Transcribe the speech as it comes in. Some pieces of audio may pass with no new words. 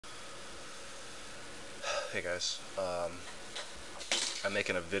Hey guys, I'm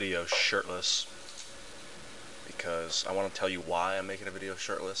making a video shirtless because I want to tell you why I'm making a video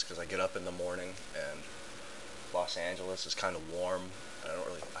shirtless. Because I get up in the morning and Los Angeles is kind of warm.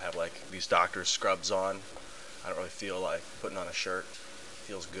 I have like these doctor's scrubs on. I don't really feel like putting on a shirt. It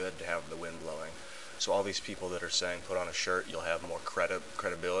feels good to have the wind blowing. So all these people that are saying put on a shirt, you'll have more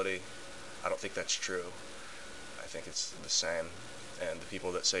credibility. I don't think that's true. I think it's the same. And the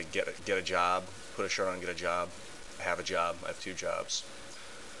people that say get a job, put a shirt on and get a job. I have a job. I have two jobs.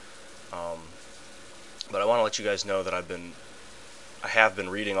 But I want to let you guys know that I have been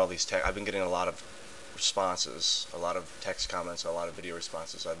reading all these I've been getting a lot of responses, a lot of text comments, a lot of video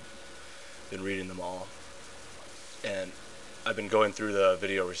responses. I've been reading them all, and I've been going through the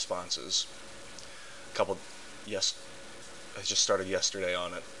video responses. I just started yesterday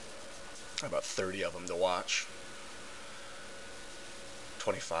on it. About 30 of them to watch.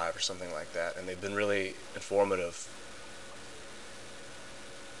 25 or something like that, and they've been really informative.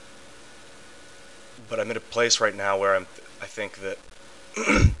 But I'm in a place right now where I think that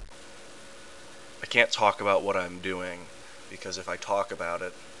I can't talk about what I'm doing, because if I talk about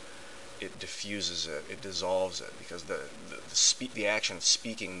it, it diffuses it, it dissolves it, because the action of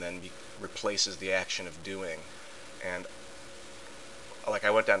speaking then replaces the action of doing. And like,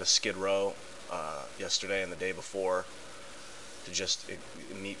 I went down to Skid Row yesterday and the day before to just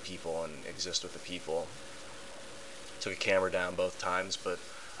meet people and exist with the people. Took a camera down both times, but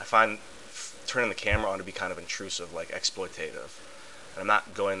I find turning the camera on to be kind of intrusive, like exploitative. And I'm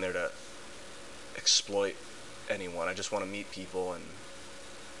not going there to exploit anyone. I just want to meet people and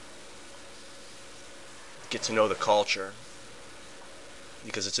get to know the culture,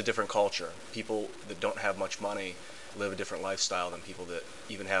 because it's a different culture. People that don't have much money live a different lifestyle than people that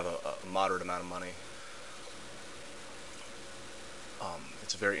even have a moderate amount of money.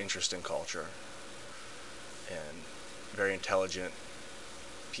 It's a very interesting culture, and very intelligent,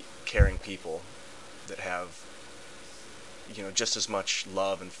 caring people that have, just as much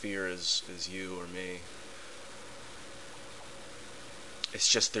love and fear as you or me. It's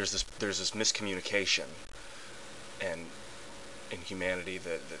just there's this miscommunication, and in humanity,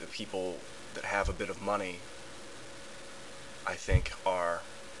 that the people that have a bit of money, I think,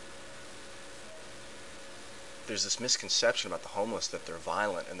 there's this misconception about the homeless that they're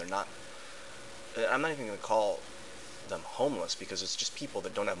violent, and they're not. I'm not even going to call them homeless, because it's just people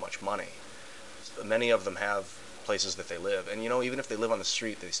that don't have much money. Many of them have places that they live, and even if they live on the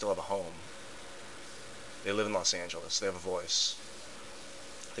street, they still have a home. They live in Los Angeles. They have a voice.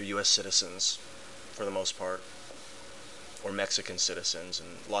 They're U.S. citizens for the most part, or Mexican citizens,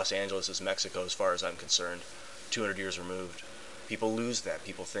 and Los Angeles is Mexico as far as I'm concerned, 200 years removed. People lose that.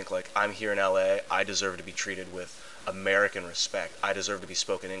 People think, like, I'm here in LA, I deserve to be treated with American respect. I deserve to be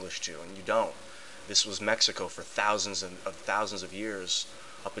spoken English to, and you don't. This was Mexico for thousands of years,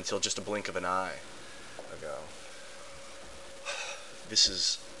 up until just a blink of an eye ago. This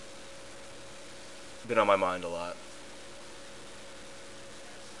has been on my mind a lot.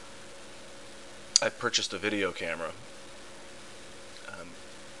 I've purchased a video camera.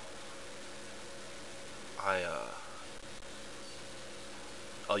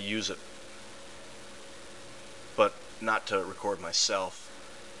 I'll use it, but not to record myself.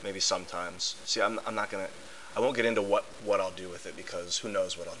 Maybe sometimes. See, I won't get into what I'll do with it, because who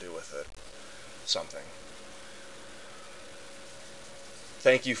knows what I'll do with it. Something.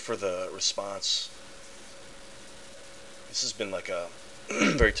 Thank you for the response. This has been like a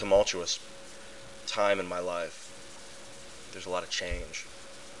very tumultuous time in my life. There's a lot of change.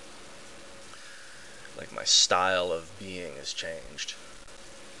 Like, my style of being has changed.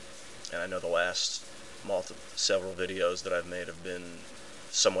 And I know the last several videos that I've made have been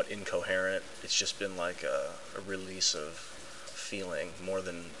somewhat incoherent. It's just been like a release of feeling, more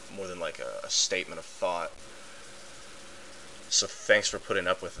than like a statement of thought. So thanks for putting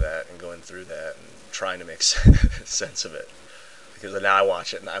up with that and going through that and trying to make sense of it. Because now I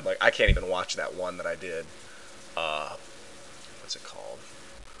watch it and I'm like, I can't even watch that one that I did. What's it called?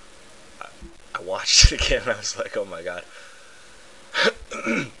 I watched it again and I was like, oh my god.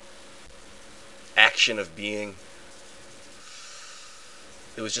 Action of being.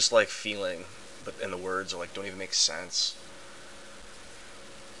 It was just like feeling, and the words are like, don't even make sense.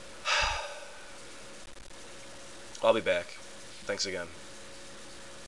 I'll be back. Thanks again.